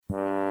It's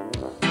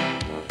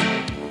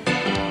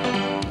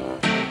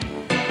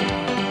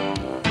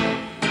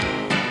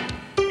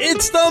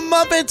the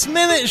Muppets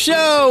Minute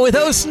Show with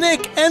hosts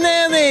Nick and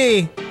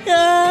Annie.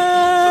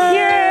 Yay!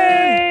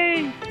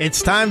 Yay!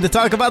 It's time to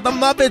talk about the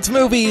Muppets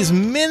movies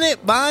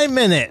minute by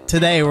minute.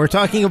 Today we're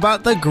talking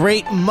about The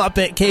Great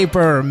Muppet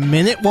Caper,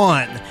 Minute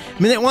 1.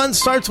 Minute 1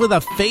 starts with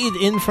a fade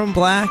in from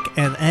black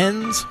and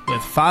ends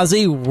with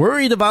Fozzie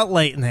worried about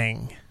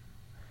lightning.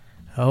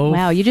 Oh,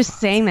 Wow, you just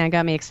saying that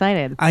got me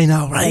excited. I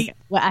know, right? Like,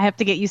 well, I have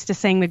to get used to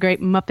saying The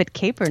Great Muppet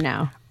Caper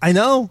now. I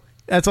know.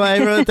 That's why I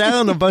wrote it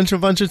down a bunch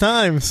of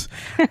times.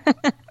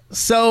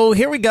 So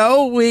here we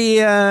go.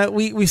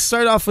 We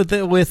start off with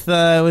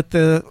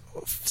the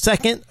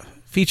second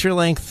feature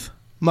length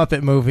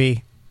Muppet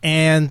movie,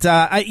 and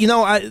I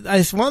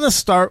want to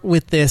start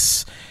with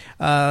this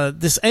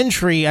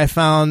entry I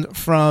found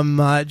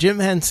from Jim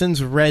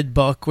Henson's Red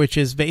Book, which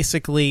is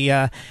basically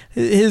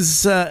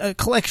his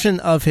collection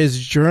of his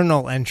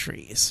journal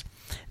entries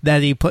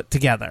that he put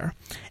together.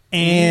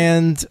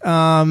 And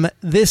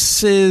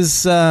this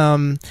is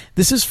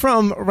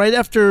from right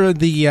after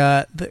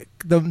the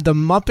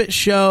Muppet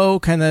Show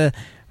kind of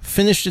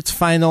finished its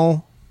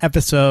final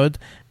episode.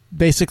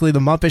 Basically, the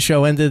Muppet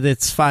Show ended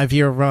its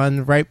 5-year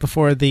run right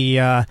before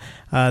the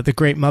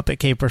Great Muppet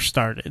Caper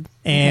started,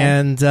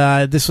 and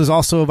this was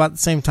also about the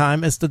same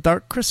time as the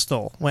Dark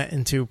Crystal went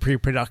into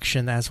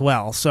pre-production as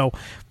well. So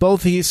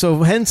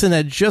Henson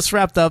had just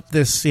wrapped up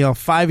this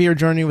 5-year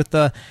journey with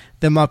the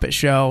Muppet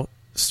Show,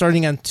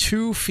 starting on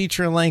 2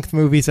 feature-length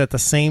movies at the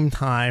same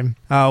time,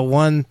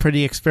 one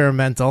pretty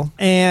experimental.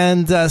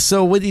 And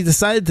so what he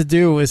decided to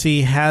do is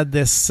he had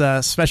this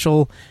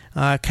special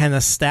kind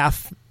of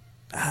staff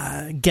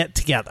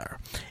get-together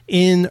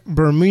in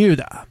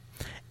Bermuda.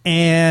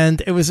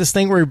 And it was this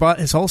thing where he brought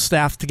his whole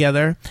staff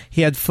together.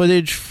 He had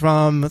footage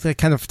from the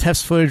kind of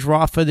test footage,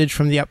 raw footage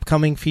from the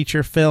upcoming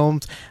feature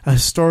films, a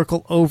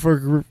historical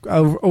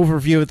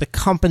overview of the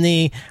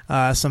company,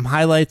 some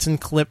highlights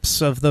and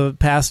clips of the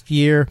past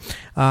year.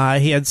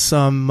 He had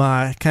some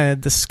kind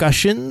of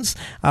discussions,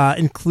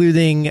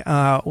 including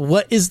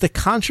what is the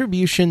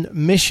contribution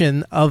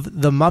mission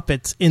of the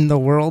Muppets in the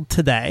world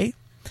today,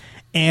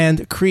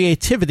 and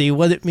creativity,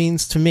 what it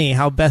means to me,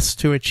 how best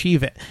to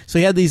achieve it. So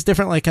he had these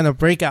different kind of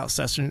breakout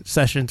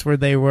sessions where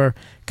they were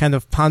kind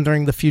of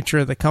pondering the future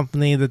of the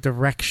company, the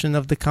direction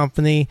of the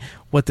company,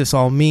 what this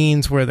all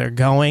means, where they're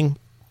going.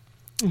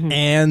 Mm-hmm.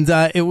 And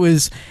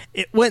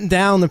it went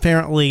down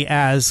apparently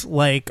as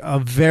like a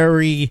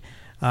very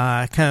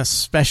kind of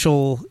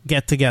special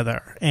get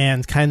together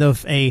and kind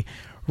of a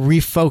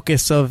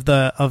refocus of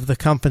the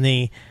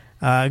company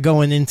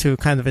going into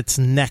kind of its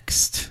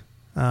next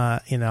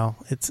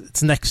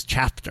its next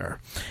chapter.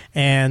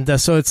 And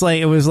so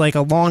it was like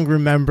a long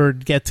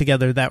remembered get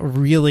together that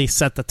really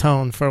set the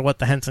tone for what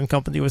the Henson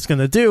Company was going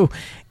to do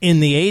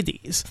in the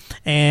 80s.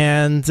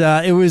 And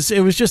it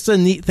was just a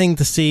neat thing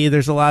to see.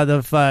 There's a lot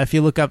of if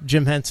you look up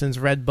Jim Henson's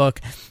Red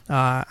Book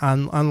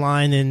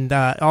online, and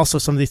also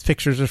some of these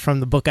pictures are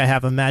from the book I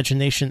have,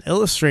 Imagination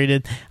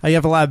Illustrated. You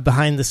have a lot of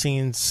behind the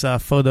scenes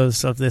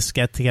photos of this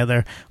get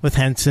together with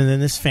Henson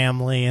and his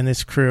family and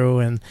his crew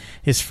and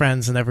his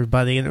friends and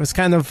everybody. And it was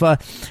kind of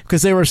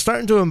because they were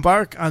starting to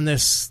embark on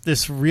this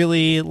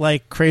really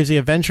like crazy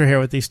adventure here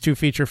with these 2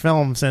 feature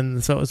films,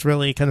 and so it was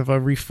really kind of a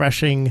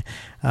refreshing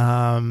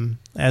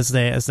as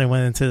they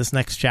went into this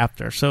next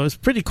chapter. So it was a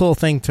pretty cool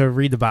thing to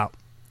read about.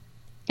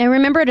 I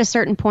remember at a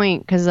certain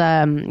point, because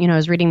I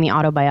was reading the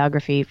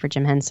autobiography for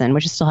Jim Henson,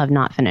 which I still have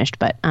not finished,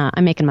 but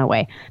I'm making my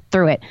way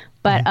through it.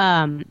 But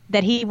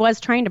that he was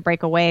trying to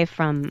break away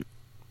from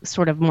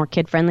sort of more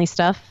kid-friendly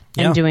stuff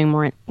and doing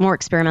more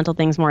experimental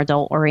things, more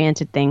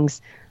adult-oriented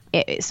things.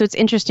 So it's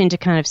interesting to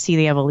kind of see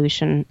the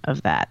evolution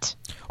of that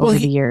over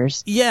the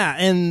years. Yeah,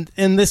 and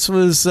this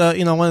was one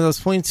of those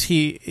points.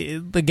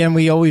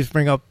 We always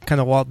bring up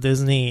kind of Walt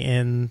Disney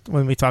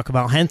when we talk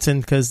about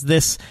Henson, because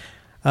this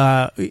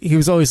he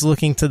was always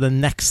looking to the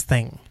next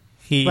thing.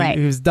 He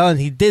was done.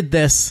 He did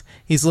this.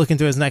 He's looking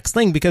to his next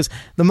thing, because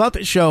the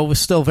Muppet Show was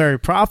still very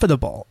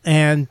profitable,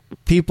 and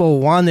people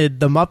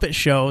wanted the Muppet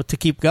Show to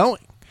keep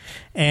going.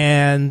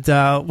 And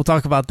we'll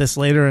talk about this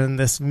later in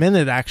this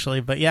minute,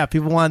 actually. But yeah,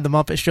 people wanted the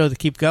Muppet Show to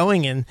keep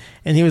going, and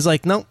he was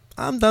like, nope,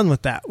 I'm done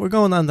with that. We're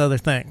going on to other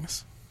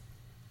things.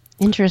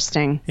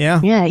 Interesting.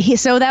 Yeah. Yeah.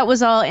 So that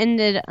was all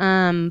ended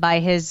by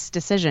his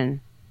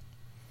decision.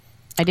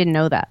 I didn't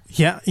know that.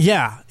 Yeah.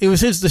 It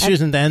was his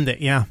decision to end it,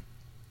 yeah.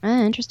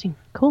 Interesting.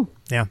 Cool.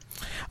 Yeah.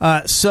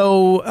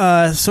 So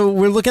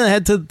we're looking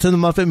ahead to the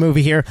Muppet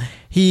movie here.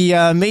 He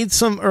made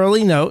some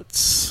early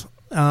notes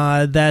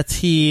that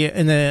he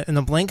in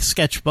a blank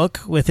sketchbook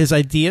with his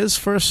ideas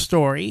for a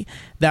story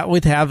that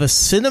would have a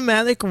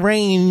cinematic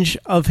range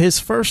of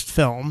his first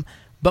film,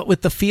 but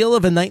with the feel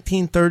of a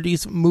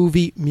 1930s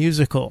movie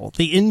musical,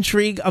 the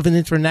intrigue of an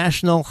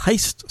international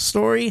heist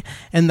story,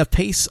 and the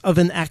pace of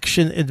an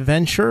action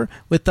adventure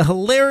with the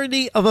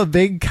hilarity of a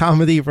big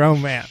comedy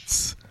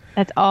romance.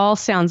 That all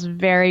sounds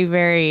very,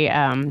 very,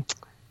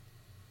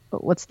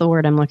 what's the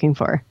word I'm looking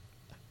for?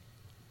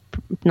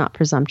 Not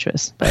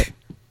presumptuous, but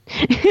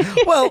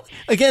Well,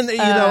 again,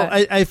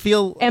 I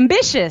feel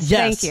ambitious.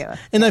 Yes. Thank you.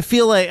 And I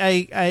feel like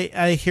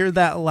I hear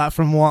that a lot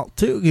from Walt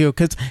too,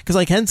 because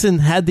like Henson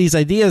had these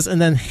ideas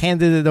and then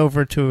handed it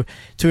over to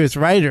his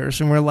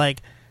writers, and we're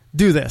like,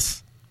 do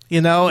this,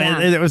 and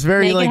it was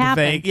very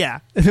vague. Yeah,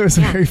 it was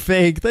very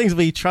vague things,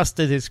 but he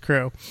trusted his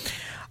crew.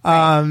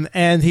 Right.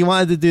 And he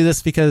wanted to do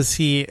this because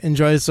he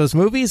enjoys those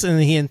movies,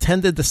 and he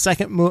intended the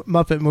second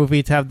Muppet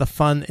movie to have the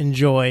fun and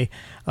joy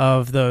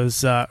of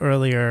those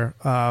earlier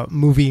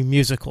movie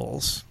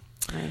musicals.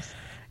 Nice.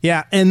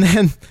 Yeah, and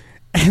then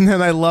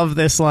I love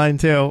this line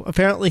too.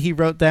 Apparently, he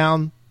wrote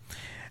down,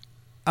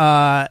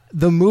 "The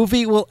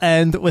movie will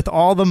end with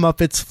all the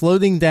Muppets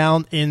floating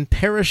down in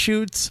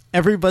parachutes.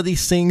 Everybody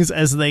sings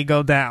as they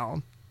go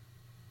down."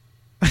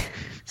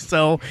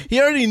 So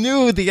he already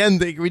knew the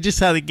ending. We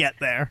just had to get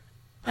there.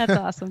 That's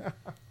awesome.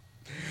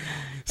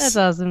 That's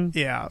awesome.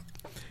 Yeah.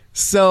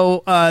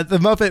 So the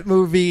Muppet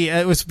movie,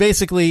 it was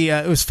basically,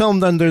 it was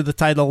filmed under the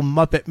title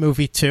Muppet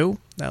Movie 2.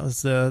 That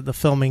was the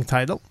filming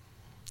title.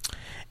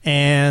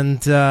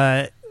 And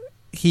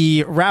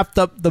he wrapped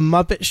up the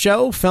Muppet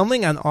Show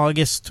filming on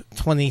August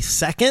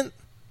 22nd,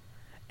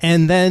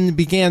 and then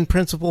began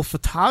principal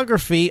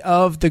photography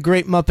of The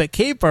Great Muppet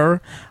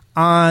Caper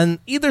on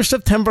either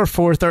September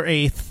 4th or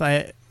 8th.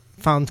 I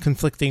found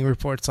conflicting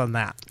reports on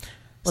that.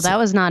 Well, that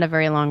was not a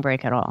very long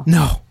break at all.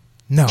 No,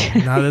 not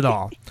at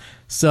all.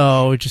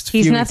 So just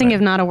he's nothing if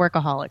not a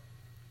workaholic.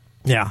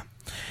 Yeah,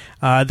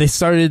 they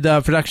started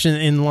production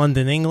in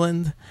London,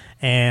 England,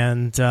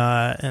 and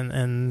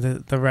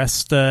the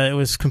rest. It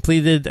was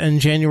completed in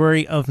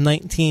January of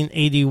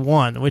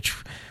 1981, which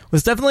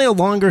was definitely a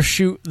longer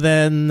shoot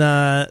than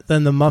the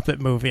Muppet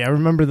movie. I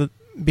remember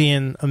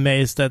being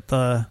amazed at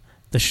the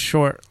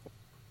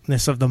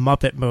shortness of the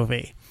Muppet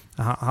movie.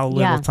 How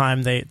little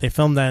time they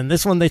filmed that. And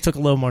this one, they took a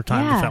little more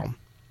time to film.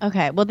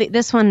 Okay. Well,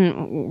 this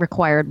one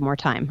required more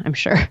time, I'm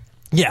sure.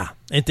 Yeah,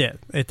 it did.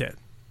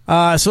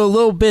 So a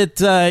little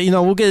bit,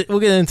 we'll get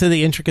into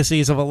the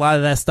intricacies of a lot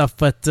of that stuff,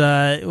 but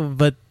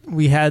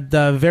we had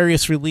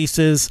various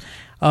releases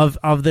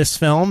of this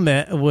film.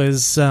 It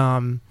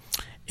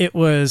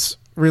was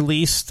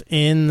released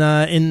in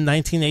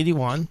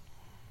 1981.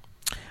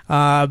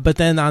 But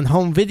then on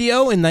home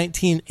video in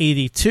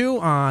 1982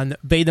 on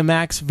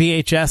Betamax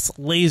VHS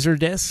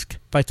Laserdisc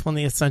by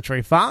 20th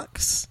Century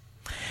Fox.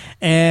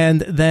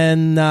 And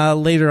then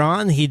later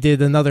on, he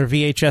did another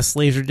VHS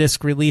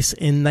Laserdisc release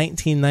in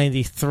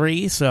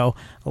 1993, so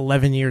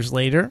 11 years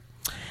later.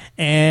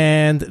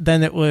 And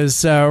then it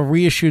was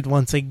reissued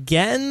once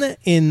again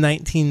in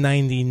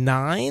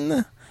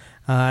 1999.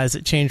 As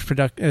it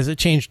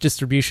changed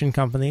distribution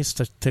companies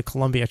to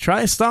Columbia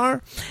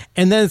TriStar,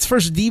 and then its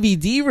first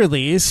DVD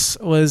release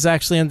was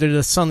actually under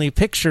the Sony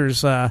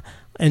Pictures and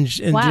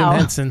Jim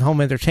Henson Home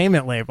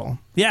Entertainment label.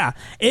 Yeah,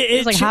 it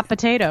was like hot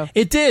potato.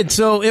 It did.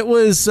 So it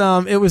was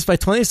by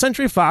 20th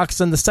Century Fox,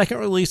 and the second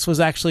release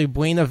was actually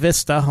Buena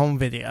Vista Home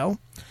Video.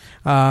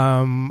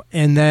 And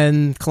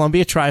then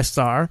Columbia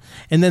TriStar,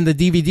 and then the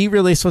DVD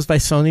release was by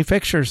Sony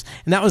Pictures,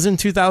 and that was in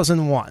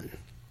 2001.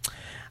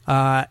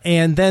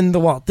 And then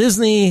the Walt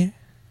Disney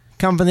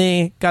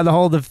Company got a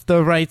hold of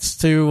the rights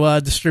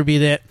to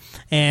distribute it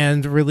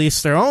and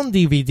release their own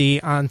DVD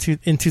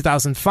in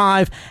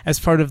 2005 as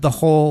part of the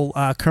whole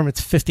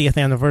Kermit's 50th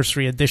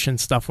anniversary edition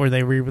stuff, where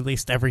they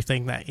re-released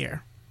everything that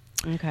year.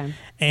 Okay.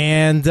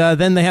 And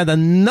then they had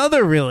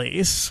another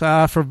release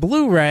for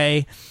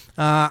Blu-ray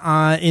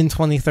in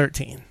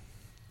 2013.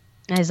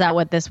 Is that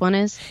what this one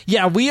is?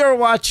 Yeah, we are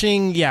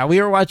watching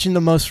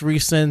the most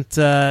recent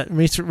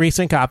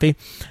copy.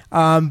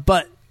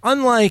 But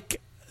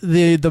unlike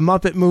the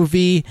Muppet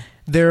movie,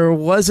 there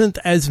wasn't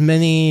as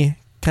many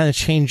kind of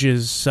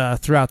changes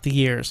throughout the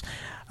years.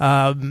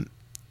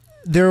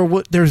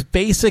 There's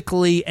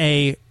basically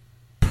a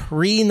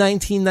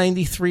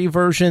pre-1993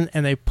 version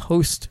and a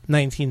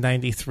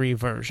post-1993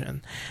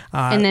 version.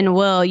 And then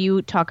will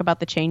you talk about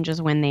the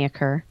changes when they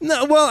occur?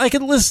 No, well, I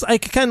could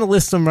kind of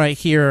list them right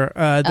here.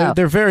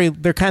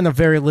 They're kind of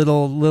very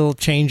little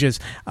changes.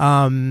 So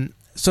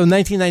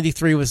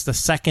 1993 was the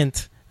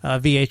second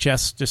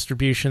VHS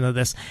distribution of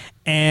this,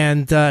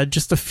 and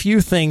just a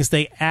few things.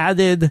 They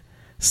added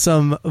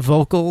some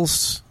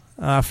vocals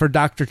for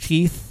Dr.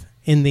 Teeth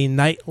in the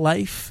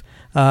Nightlife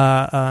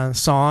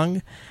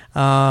song.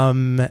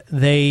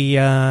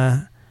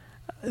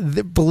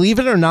 Believe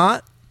it or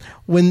not,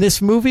 when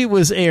this movie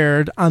was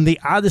aired on the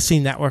Odyssey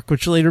Network,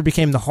 which later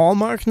became the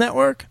Hallmark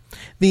Network,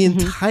 the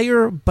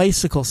entire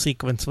bicycle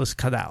sequence was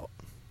cut out.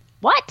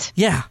 What?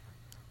 Yeah.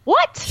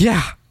 What?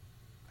 Yeah.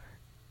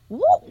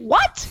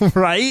 What?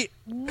 Right?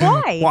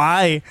 Why?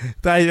 Why?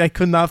 I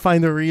could not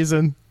find a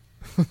reason.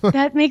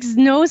 That makes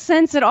no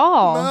sense at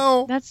all.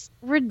 No. That's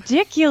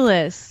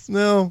ridiculous.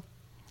 No.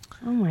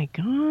 Oh my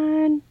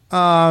God.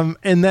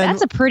 And then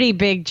that's a pretty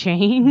big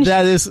change.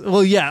 That is,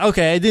 well, yeah,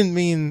 okay. I didn't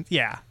mean,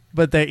 yeah,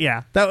 but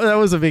that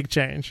was a big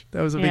change.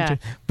 That was a big change.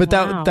 But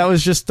that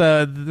was just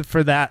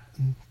for that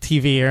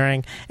TV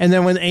airing. And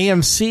then when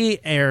AMC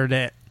aired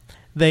it,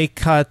 they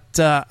cut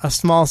a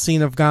small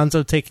scene of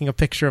Gonzo taking a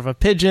picture of a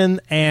pigeon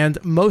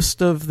and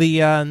most of the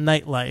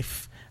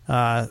nightlife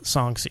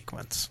song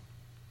sequence.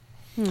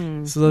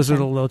 So those are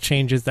the little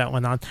changes that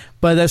went on.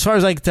 But as far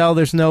as I can tell,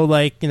 there's no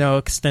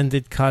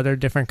extended cut or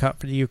different cut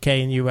for the UK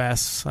and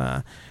US.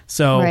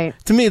 To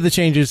me, the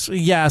changes,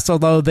 yes,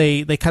 although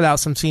they cut out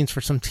some scenes for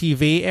some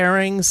TV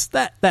airings,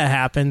 that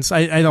happens.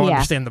 I don't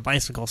understand the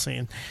bicycle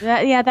scene.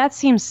 That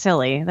seems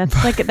silly.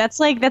 That's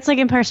like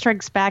Empire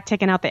Strikes Back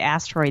taking out the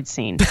asteroid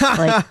scene.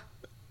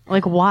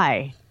 Like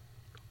why?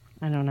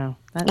 I don't know.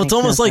 It's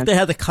almost like they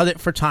had to cut it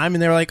for time,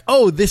 and they were like,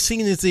 "Oh, this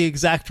scene is the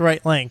exact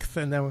right length."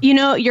 And then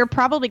you're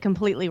probably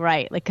completely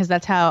right, because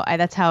that's how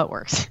it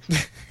works.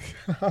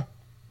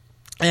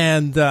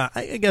 And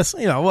I guess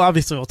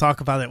obviously we'll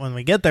talk about it when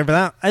we get there,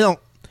 but I don't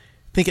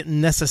think it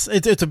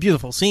it's a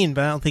beautiful scene,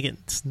 but I don't think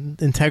it's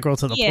integral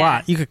to the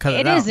plot. You could cut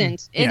it out.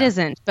 It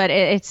isn't, but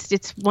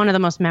it's one of the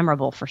most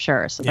memorable for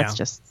sure. So that's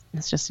just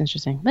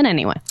interesting. But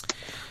anyway.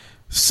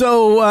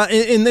 So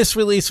in this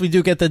release, we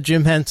do get the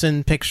Jim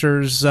Henson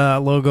Pictures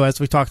logo, as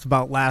we talked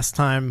about last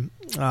time.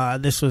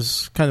 This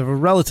was kind of a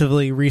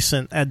relatively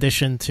recent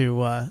addition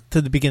to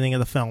the beginning of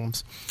the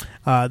films.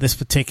 This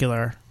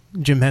particular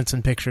Jim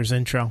Henson Pictures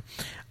intro,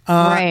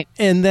 right?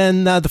 And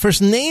then the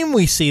first name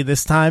we see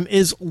this time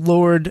is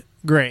Lord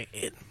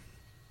Grade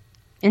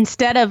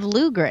instead of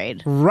Lou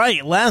Grade.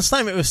 Right. Last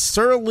time it was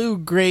Sir Lou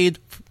Grade.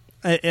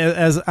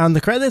 As on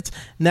the credits,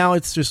 now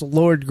it's just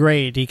Lord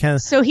Grade.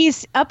 So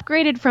he's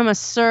upgraded from a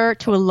Sir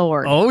to a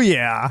Lord. Oh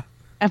yeah,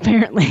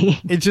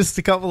 apparently in just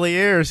a couple of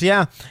years.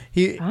 Yeah,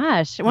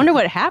 Gosh, I wonder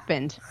what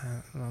happened.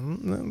 I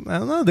don't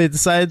know. They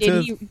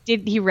decided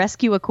Did he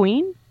rescue a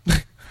queen?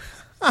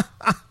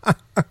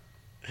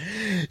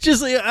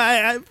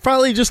 I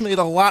probably just made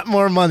a lot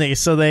more money,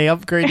 so they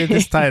upgraded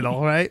his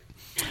title, right?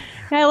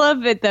 I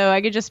love it though.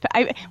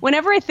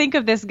 Whenever I think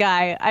of this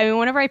guy,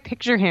 whenever I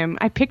picture him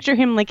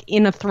like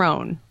in a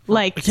throne,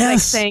 like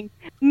saying,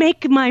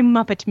 "Make my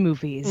Muppet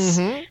movies,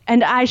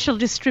 and I shall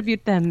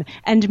distribute them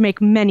and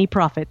make many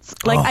profits."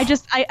 Like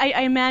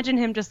I imagine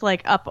him just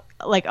like up,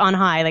 like on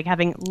high, like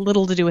having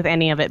little to do with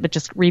any of it, but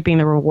just reaping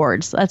the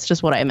rewards. That's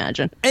just what I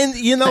imagine. And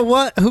you know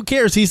what? Who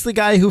cares? He's the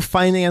guy who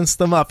financed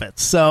the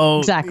Muppets, so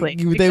exactly.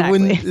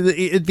 Wouldn't.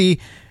 It'd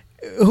be.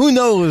 Who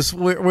knows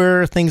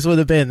where things would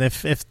have been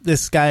if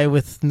this guy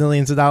with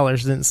millions of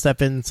dollars didn't step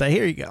in and say,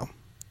 "Here you go."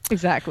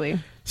 Exactly.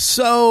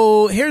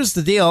 So here's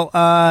the deal.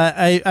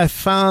 I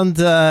found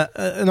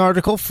an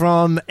article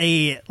from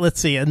a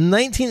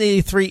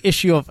 1983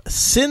 issue of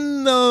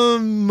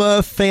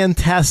Cinema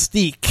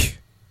Fantastique.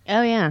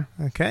 Oh yeah.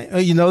 Okay. Oh,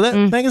 you know that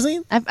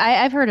magazine?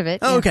 I've heard of it.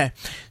 Oh, okay.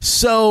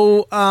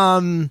 So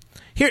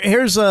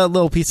Here's a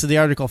little piece of the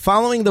article.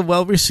 Following the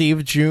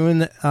well-received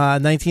June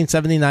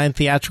 1979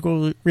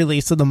 theatrical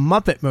release of the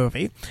Muppet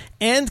movie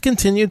and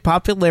continued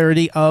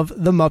popularity of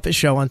The Muppet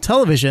Show on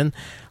television,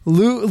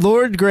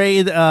 Lord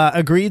Grade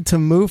agreed to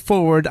move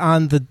forward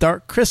on The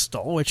Dark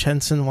Crystal, which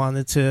Henson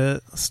wanted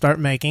to start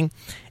making,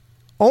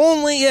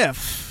 only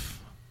if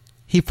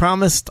he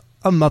promised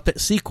a Muppet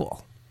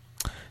sequel.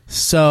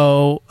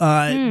 So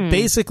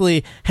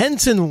basically,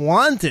 Henson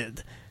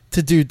wanted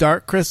to do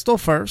Dark Crystal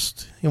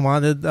first. He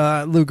wanted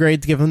Lou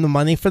Grade to give him the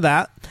money for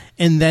that,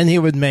 and then he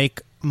would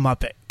make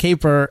Muppet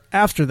Caper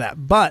after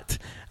that. But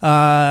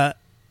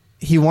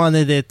he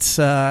wanted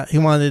he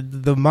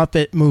wanted the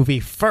Muppet movie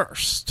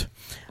first,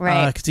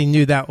 right? Because he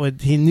knew that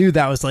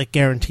was like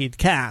guaranteed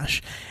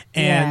cash,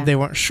 and they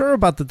weren't sure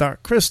about the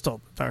Dark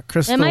Crystal. The Dark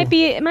Crystal. It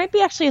might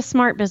be actually a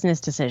smart business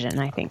decision.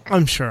 I think.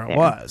 I'm sure it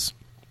was.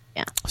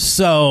 Yeah.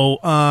 So,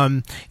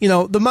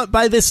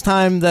 by this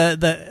time,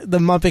 the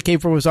Muppet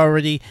Caper was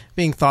already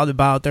being thought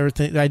about. There were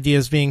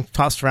ideas being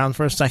tossed around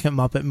for a second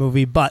Muppet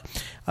movie, but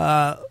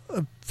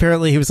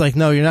apparently he was like,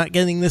 "No, you're not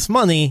getting this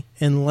money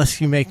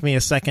unless you make me a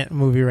second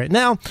movie right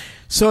now."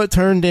 So it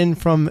turned in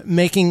from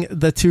making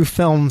the two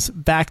films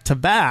back to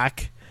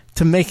back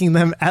to making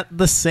them at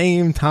the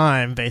same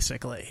time,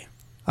 basically.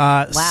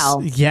 Wow.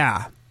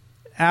 Yeah,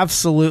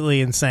 absolutely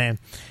insane.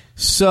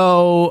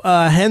 So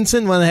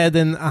Henson went ahead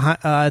and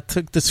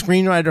took the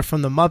screenwriter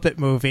from the Muppet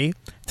movie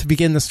to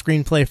begin the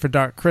screenplay for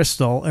Dark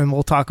Crystal, and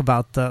we'll talk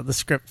about the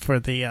script for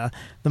the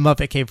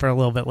Muppet Caper a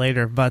little bit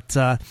later. But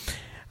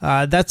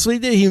that's what he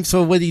did.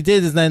 So what he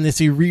did is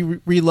he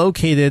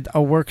relocated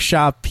a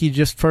workshop he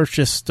just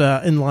purchased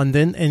in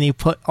London, and he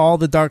put all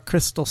the Dark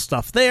Crystal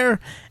stuff there,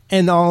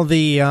 and all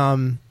the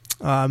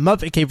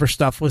Muppet Caper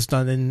stuff was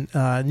done in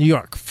New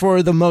York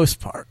for the most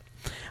part.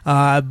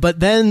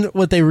 But then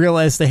what they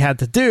realized they had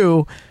to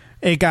do,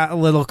 it got a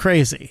little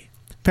crazy.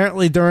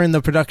 Apparently during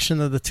the production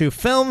of the two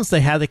films,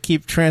 they had to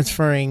keep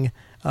transferring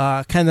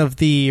kind of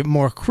the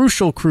more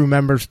crucial crew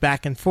members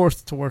back and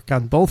forth to work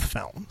on both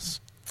films.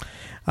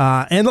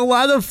 And a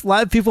lot of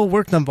people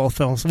worked on both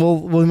films.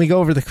 When we go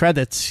over the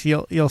credits,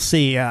 you'll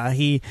see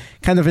he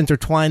kind of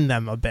intertwined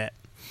them a bit.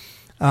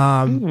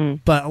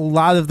 But a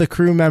lot of the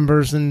crew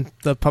members and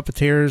the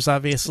puppeteers,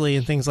 obviously,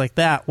 and things like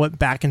that went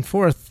back and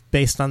forth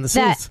based on the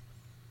scenes.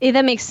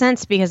 That makes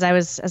sense, because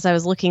as I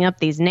was looking up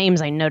these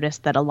names, I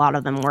noticed that a lot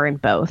of them were in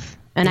both.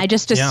 And I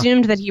just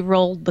assumed that he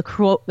rolled the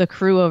crew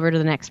over to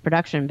the next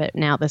production, but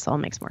now this all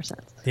makes more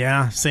sense.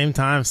 Yeah, same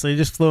time. So they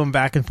just flew him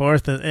back and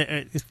forth.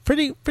 It's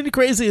pretty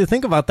crazy to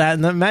think about that,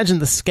 and imagine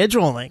the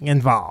scheduling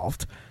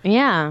involved.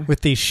 Yeah,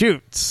 with these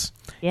shoots.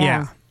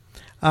 Yeah.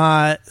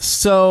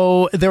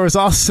 So there was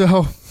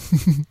also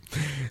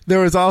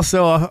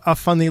a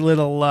funny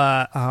little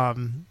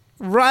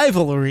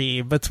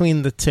rivalry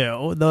between the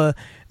two.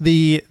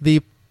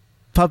 The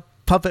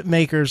puppet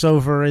makers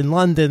over in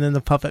London and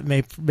the puppet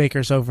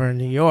makers over in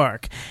New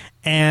York.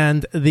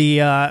 And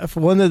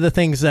one of the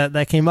things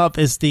that came up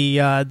is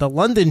the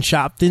London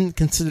shop didn't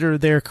consider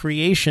their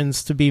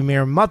creations to be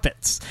mere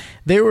Muppets.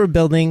 They were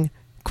building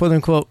quote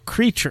unquote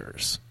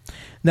creatures.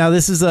 Now,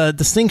 this is a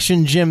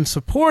distinction Jim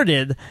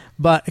supported,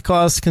 but it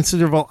caused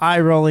considerable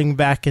eye rolling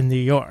back in New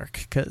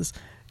York because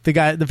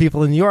the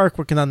people in New York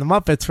working on the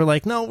Muppets were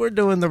like, no, we're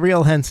doing the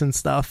real Henson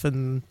stuff,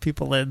 and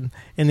people in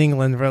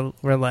England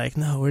were like,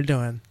 no, we're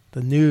doing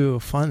the new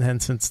fun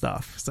Henson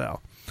stuff.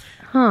 So,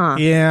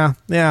 yeah.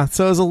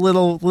 So it was a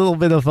little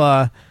bit of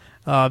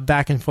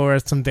back and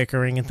forth, some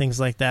bickering and things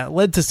like that.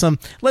 Led to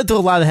a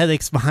lot of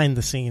headaches behind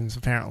the scenes,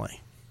 apparently.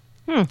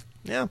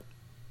 Yeah.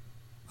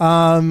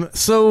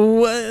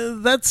 So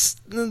that's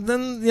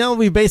then,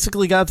 we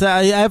basically got to.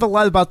 I have a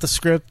lot about the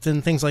script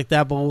and things like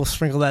that, but we'll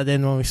sprinkle that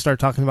in when we start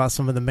talking about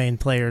some of the main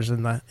players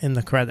in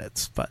the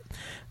credits. But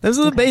those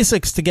are the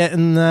basics to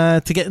getting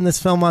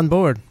this film on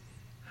board.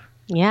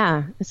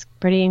 Yeah, it's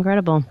pretty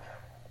incredible.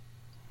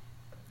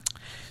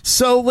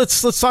 So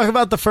let's talk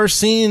about the first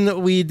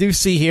scene we do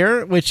see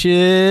here, which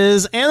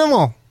is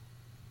Animal.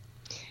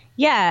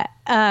 Yeah,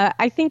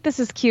 I think this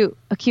is cute.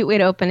 A cute way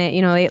to open it.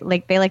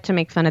 They like to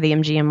make fun of the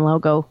MGM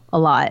logo a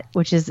lot,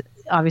 which is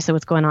obviously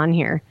what's going on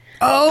here.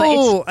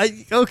 Oh,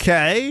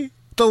 okay.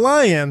 The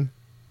lion.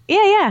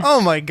 Yeah.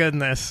 Oh my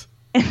goodness.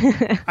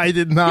 I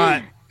did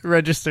not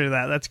register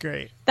that. That's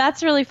great.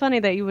 That's really funny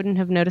that you wouldn't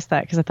have noticed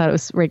that because I thought it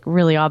was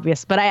really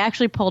obvious. But I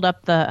actually pulled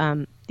up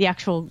the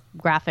actual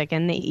graphic,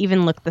 and they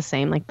even look the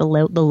same. Like the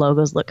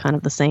logos look kind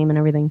of the same and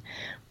everything.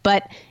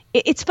 But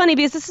it's funny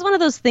because this is one of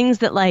those things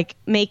that like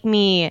make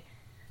me.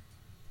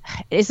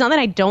 It's not that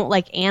I don't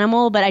like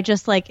Animal, but I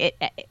just like it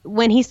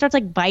when he starts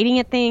like biting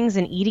at things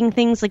and eating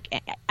things.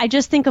 Like I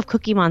just think of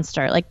Cookie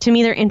Monster. Like to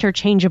me, they're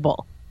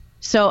interchangeable.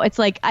 So it's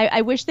like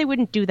I wish they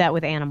wouldn't do that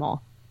with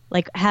Animal.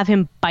 Like have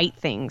him bite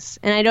things.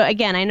 And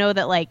I know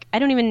that like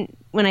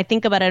when I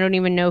think about it, I don't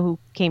even know who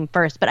came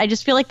first. But I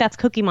just feel like that's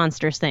Cookie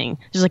Monster's thing,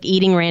 just like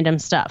eating random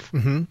stuff,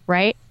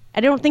 right?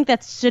 I don't think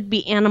that should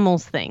be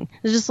Animal's thing.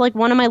 It's just like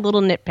one of my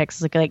little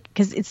nitpicks, like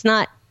because it's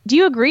not. Do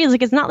you agree?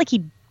 It's not like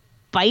he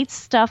bites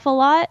stuff a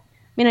lot.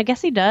 I mean, I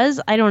guess he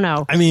does. I don't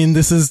know. I mean,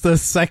 this is the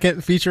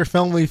second feature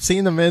film we've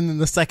seen him in,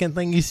 and the second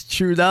thing he's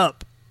chewed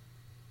up.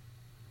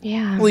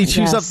 Yeah. Well, he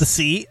chews up the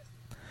seat.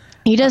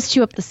 He does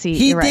chew up the seat.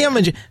 He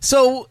damages.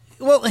 So,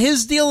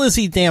 his deal is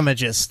he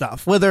damages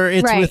stuff, whether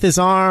it's with his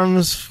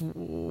arms,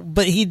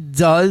 but he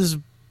does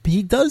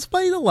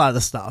bite a lot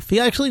of stuff. He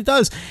actually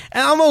does.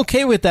 And I'm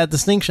okay with that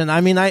distinction.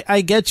 I mean,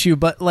 I get you,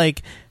 but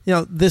like,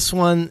 this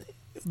one,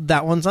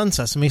 that one's on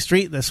Sesame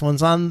Street. This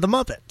one's on The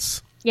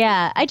Muppets.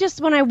 Yeah,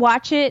 when I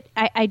watch it,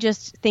 I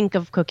just think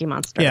of Cookie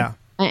Monster. Yeah.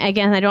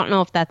 Again, I don't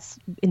know if that's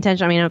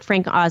intentional. I mean,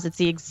 Frank Oz, it's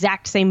the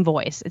exact same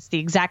voice. It's the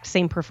exact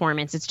same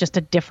performance. It's just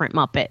a different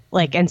Muppet.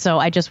 And so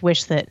I just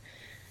wish that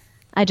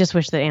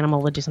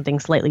Animal would do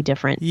something slightly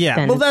different.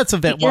 Yeah, well, that's a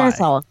bit why.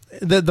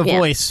 The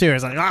voice, too,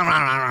 is like...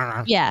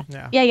 Yeah.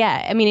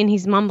 I mean, and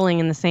he's mumbling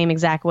in the same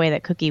exact way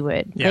that Cookie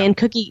would. Yeah. And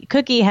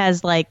Cookie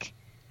has, like,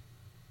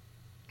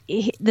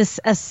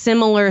 a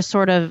similar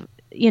sort of,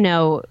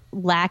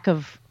 lack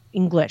of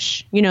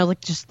English,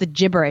 like just the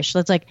gibberish.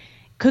 That's like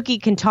Cookie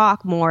can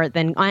talk more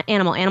than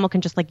Animal. Animal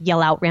can just like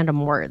yell out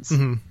random words.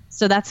 Mm-hmm.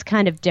 So that's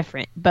kind of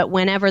different. But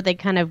whenever they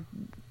kind of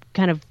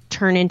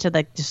turn into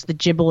like just the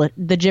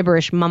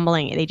gibberish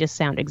mumbling, they just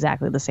sound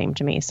exactly the same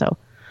to me. So,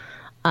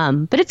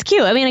 but it's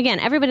cute. I mean,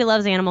 again, everybody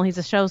loves Animal. He's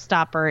a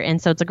showstopper,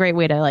 and so it's a great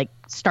way to like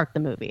start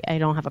the movie. I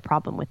don't have a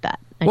problem with that.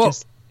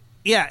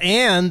 Yeah,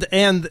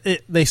 and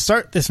they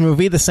start this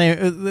movie the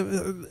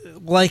same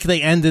like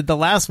they ended the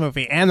last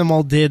movie.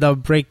 Animal did a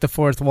break the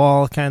fourth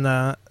wall kind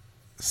of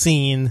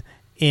scene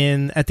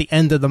at the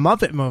end of the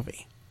Muppet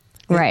movie.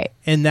 Right.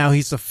 And now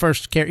he's the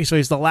first character, so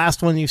he's the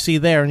last one you see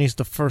there, and he's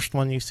the first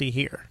one you see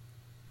here.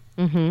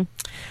 Mm-hmm.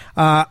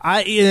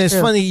 It's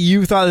funny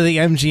you thought of the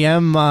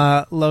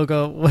MGM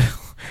logo.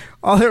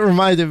 All it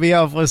reminded me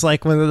of was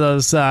like one of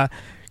those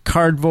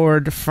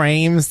cardboard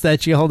frames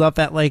that you hold up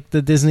at like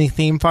the Disney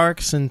theme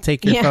parks and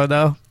take your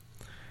photo.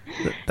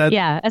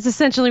 That's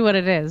essentially what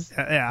it is.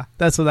 Yeah,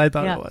 that's what I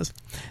thought it was.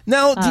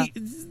 Now,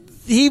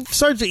 he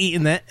starts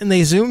eating it, and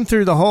they zoom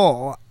through the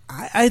hole.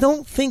 I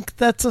don't think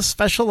that's a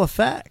special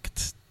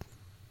effect.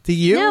 Do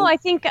you? No, I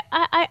think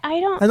I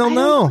don't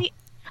know.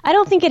 I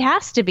don't think it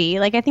has to be.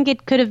 Like, I think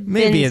it could have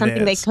been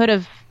something they could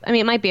have. I mean,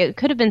 it might be. It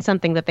could have been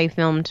something that they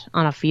filmed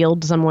on a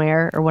field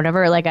somewhere or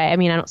whatever. Like, I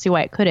mean, I don't see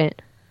why it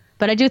couldn't.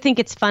 But I do think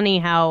it's funny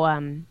how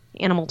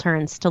Animal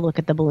turns to look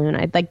at the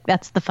balloon.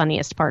 That's the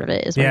funniest part of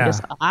it is when he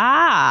just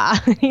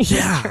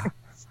yeah.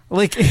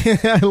 Like,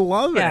 I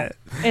love it.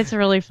 It's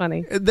really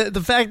funny.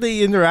 The fact that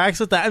he interacts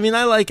with that, I mean,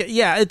 I like it.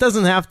 Yeah, it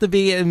doesn't have to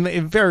be,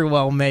 it very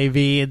well may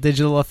be a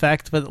digital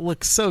effect, but it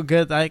looks so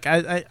good. Like,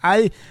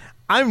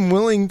 I'm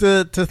willing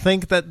to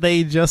think that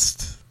they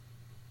just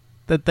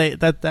that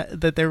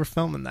they were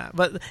filming that,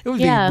 but it would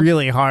be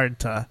really hard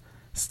to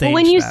stage. Well,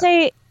 when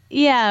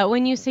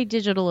you say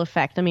digital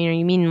effect, I mean, are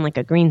you mean like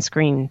a green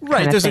screen?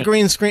 Right. There's a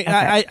green screen.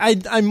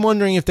 Okay. I'm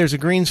wondering if there's a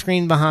green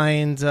screen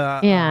behind.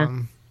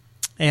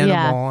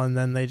 Animal, and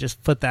then they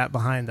just put that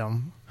behind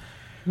them.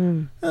 I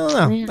don't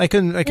know. Yeah. I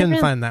couldn't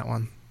find that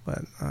one.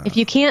 But if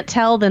you can't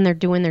tell, then they're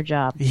doing their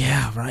job.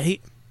 Yeah,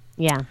 right?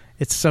 Yeah.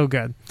 It's so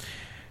good.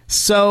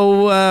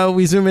 So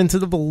we zoom into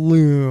the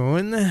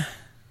balloon,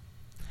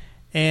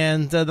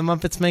 and the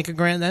Muppets make a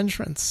grand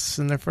entrance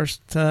in their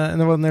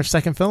in their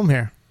second film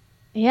here.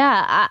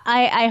 Yeah,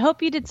 I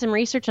hope you did some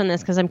research on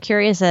this because I'm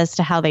curious as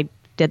to how they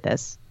did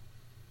this.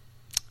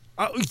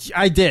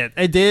 I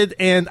did,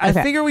 and I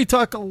figure we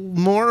talk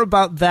more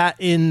about that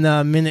in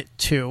minute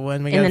 2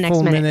 when we get a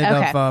full minute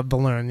of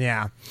balloon.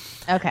 Yeah.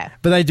 Okay.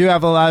 But I do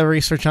have a lot of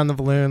research on the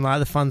balloon, a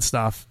lot of fun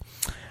stuff.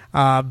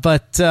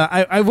 But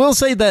I will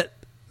say that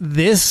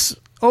this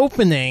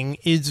opening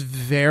is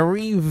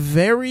very,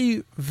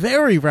 very,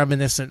 very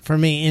reminiscent for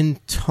me in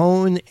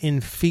tone,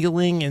 in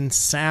feeling, in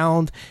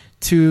sound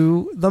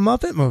to the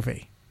Muppet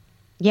movie.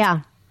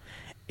 Yeah.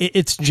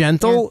 It's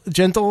gentle,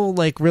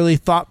 like really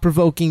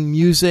thought-provoking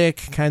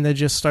music, kind of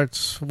just starts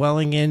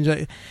swelling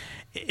in.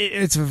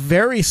 It's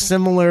very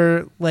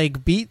similar,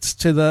 like beats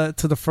to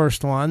the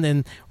first one,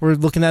 and we're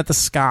looking at the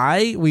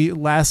sky.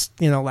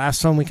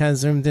 Last time we kind of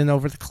zoomed in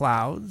over the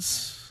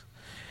clouds,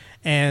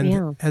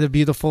 and had a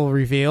beautiful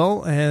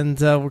reveal, and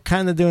we're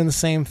kind of doing the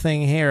same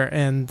thing here,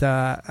 and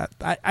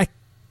I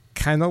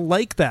kind of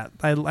like that.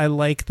 I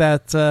like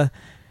that.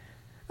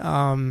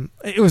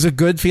 It was a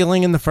good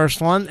feeling in the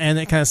first one, and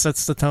it kind of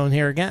sets the tone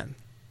here again.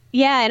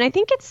 Yeah, and I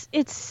think it's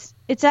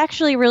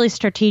actually really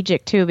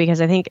strategic too, because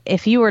I think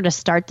if you were to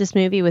start this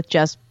movie with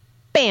just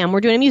bam,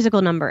 we're doing a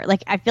musical number,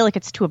 like I feel like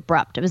it's too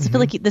abrupt. I feel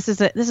like this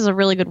is a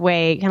really good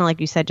way, kind of like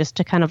you said, just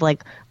to kind of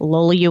like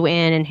lull you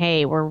in, and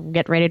hey, we're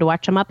getting ready to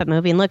watch a Muppet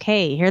movie, and look,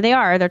 hey, here they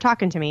are, they're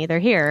talking to me, they're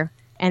here,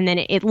 and then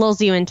it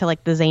lulls you into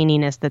like the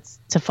zaniness that's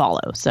to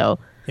follow. So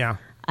yeah.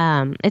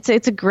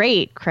 It's a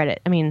great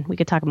credit. I mean, we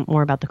could talk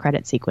more about the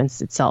credit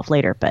sequence itself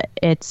later, but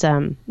it's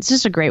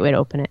just a great way to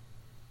open it.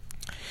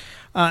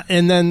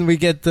 And then we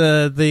get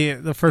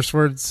the first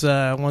words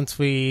once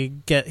we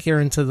get here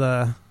into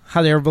the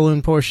hot air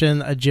balloon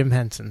portion, a Jim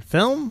Henson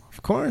film,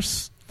 of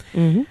course.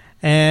 Mm-hmm.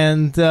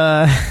 And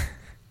I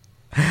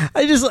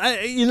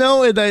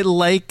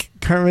like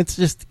Kermit's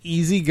just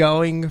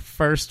easygoing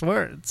first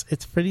words.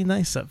 It's pretty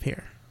nice up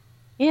here.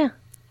 Yeah.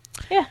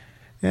 Yeah.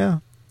 Yeah.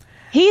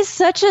 He's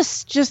such a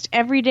just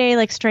everyday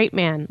like straight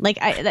man. Like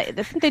I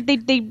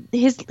think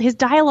his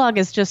dialogue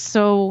is just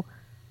so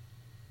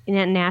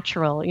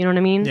natural. You know what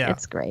I mean? Yeah.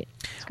 It's great.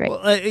 It's great.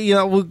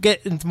 Well, we'll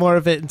get into more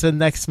of it into the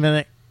next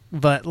minute,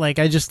 but like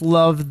I just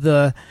love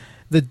the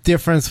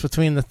difference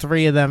between the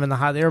three of them in the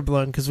hot air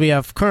balloon, because we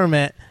have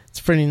Kermit. It's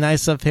pretty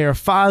nice up here.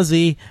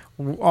 Fozzie,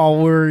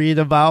 all worried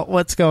about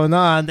what's going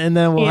on, and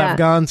then we'll have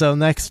Gonzo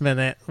next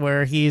minute,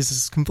 where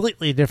he's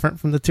completely different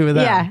from the two of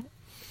them. Yeah.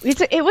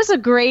 It was a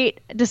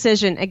great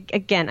decision.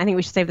 Again, I think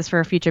we should save this for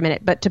a future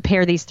minute, but to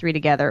pair these three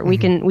together,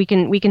 mm-hmm.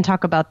 we can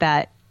talk about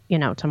that,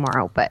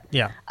 tomorrow. But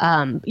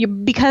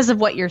because of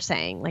what you're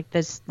saying, like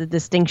the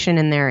distinction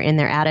in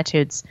their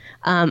attitudes.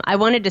 I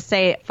wanted to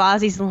say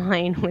Fozzie's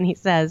line when he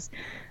says,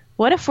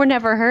 "What if we're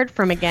never heard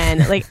from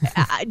again?" Like,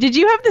 did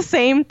you have the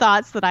same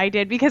thoughts that I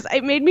did? Because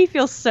it made me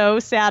feel so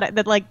sad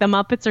that like the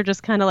Muppets are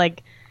just kind of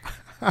like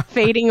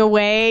fading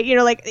away,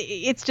 like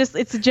it's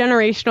a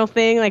generational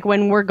thing. Like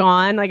when we're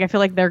gone, like I feel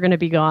like they're going to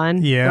be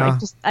gone. Yeah.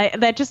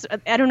 Like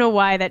I don't know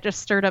why that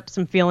just stirred up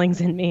some feelings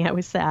in me. I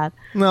was sad.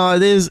 No,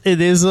 it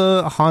is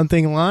a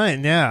haunting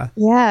line. Yeah.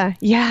 Yeah.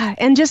 Yeah.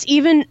 And just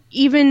even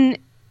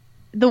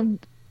the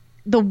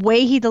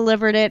way he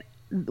delivered it,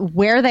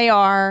 where they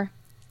are,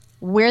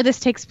 where this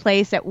takes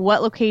place, at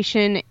what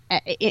location,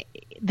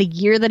 the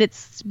year that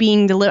it's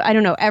being delivered. I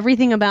don't know.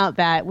 Everything about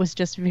that was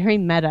just very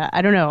meta.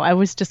 I don't know. I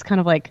was just kind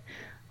of like,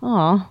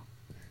 oh,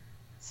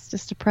 it's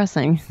just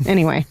depressing.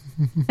 Anyway,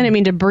 I didn't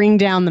mean to bring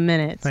down the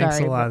minute. Thanks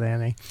a lot,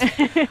 Annie.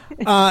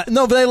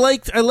 No, but I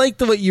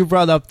liked what you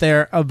brought up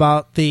there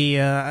about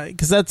the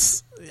because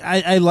that's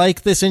I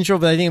like this intro,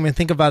 but I didn't even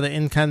think about it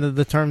in kind of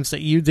the terms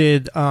that you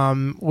did.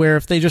 Where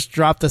if they just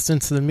dropped us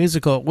into the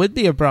musical, it would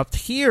be abrupt.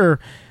 Here,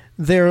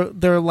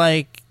 they're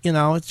like,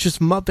 it's just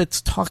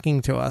Muppets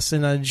talking to us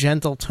in a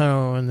gentle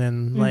tone,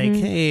 and like,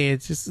 hey,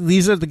 it's just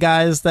these are the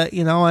guys that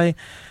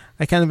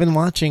I kind of been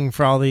watching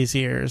for all these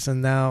years,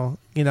 and now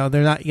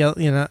they're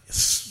not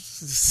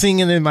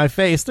singing in my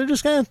face. They're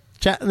just kind of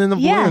chatting in the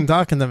balloon and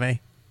talking to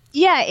me.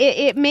 Yeah,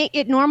 it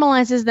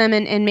normalizes them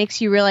and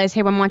makes you realize,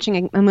 hey, I'm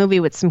watching a movie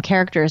with some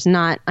characters,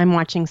 not I'm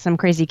watching some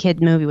crazy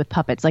kid movie with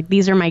puppets. Like,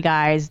 these are my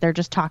guys. They're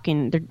just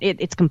talking.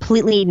 It's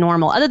completely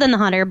normal, other than the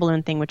hot air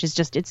balloon thing, which is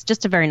just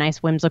a very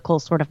nice whimsical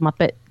sort of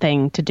Muppet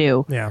thing to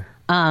do. Yeah.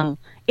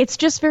 It's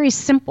just very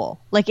simple.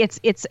 Like it's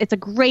a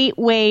great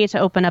way to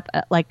open up,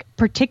 like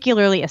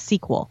particularly a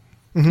sequel,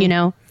 you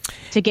know,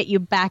 to get you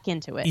back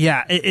into it.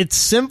 Yeah, it's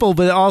simple,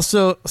 but it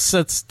also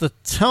sets the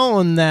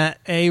tone that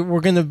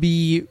we're going to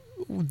be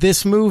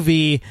this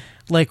movie.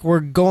 Like, we're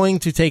going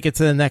to take it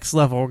to the next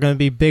level. We're going to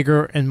be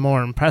bigger and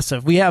more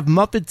impressive. We have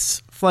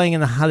Muppets flying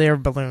in a hot air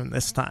balloon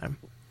this time.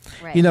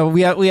 Right. You know,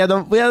 we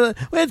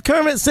had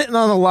Kermit sitting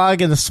on a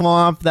log in the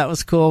swamp. That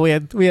was cool. We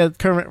had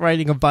Kermit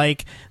riding a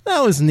bike.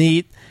 That was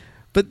neat.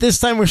 But this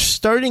time we're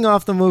starting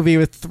off the movie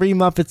with 3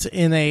 Muppets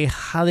in a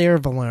hot air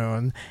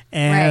balloon,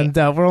 and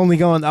we're only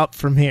going up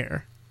from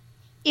here.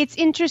 It's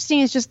interesting.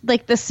 It's just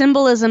like the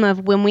symbolism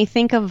of when we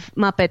think of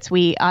Muppets,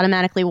 we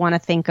automatically want to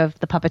think of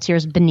the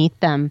puppeteers beneath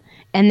them.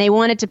 And they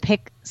wanted to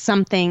pick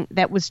something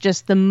that was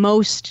just the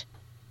most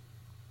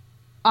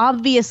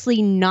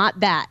obviously not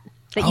that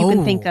you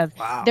can think of.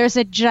 Wow. There's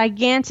a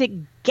gigantic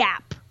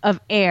gap of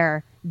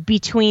air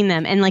between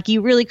them. And like,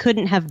 you really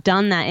couldn't have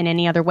done that in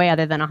any other way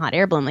other than a hot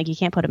air balloon. Like, you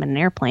can't put them in an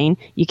airplane.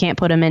 You can't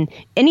put them in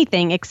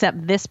anything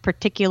except this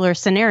particular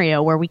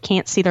scenario where we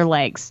can't see their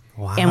legs.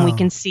 Wow. And we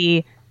can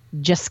see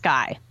just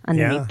sky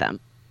underneath them.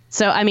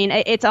 So I mean,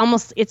 it's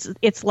almost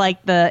it's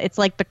like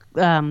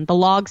the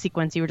log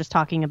sequence you were just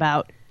talking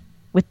about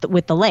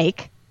with the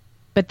lake,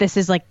 but this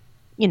is like,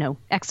 you know,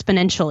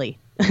 exponentially.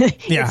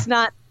 Yeah.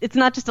 It's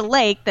not just a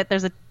lake that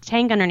there's a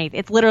tank underneath.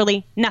 It's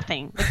literally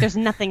nothing. Like, there's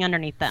nothing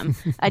underneath them.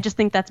 I just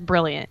think that's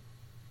brilliant.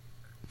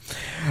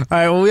 All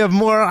right, well, we have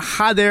more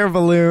hot air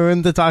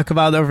balloon to talk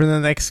about over the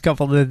next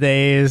couple of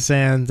days,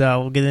 and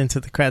we'll get into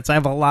the credits. I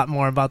have a lot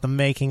more about the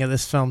making of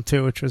this film,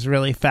 too, which was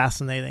really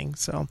fascinating.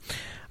 So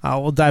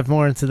we'll dive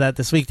more into that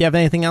this week. Do you have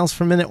anything else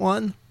for Minute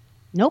One?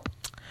 Nope.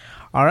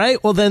 All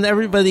right, well, then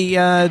everybody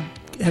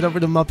head over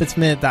to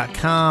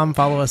MuppetsMinute.com.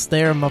 Follow us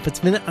there,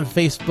 Muppets Minute, on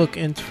Facebook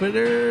and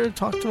Twitter.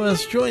 Talk to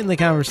us. Join the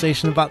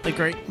conversation about the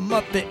great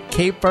Muppet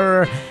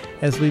Caper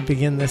as we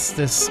begin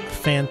this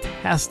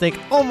fantastic,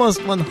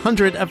 almost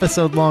 100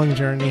 episode long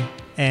journey.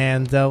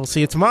 And we'll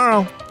see you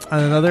tomorrow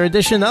on another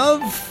edition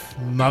of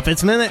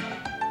Muppets Minute.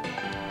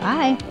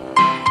 Bye.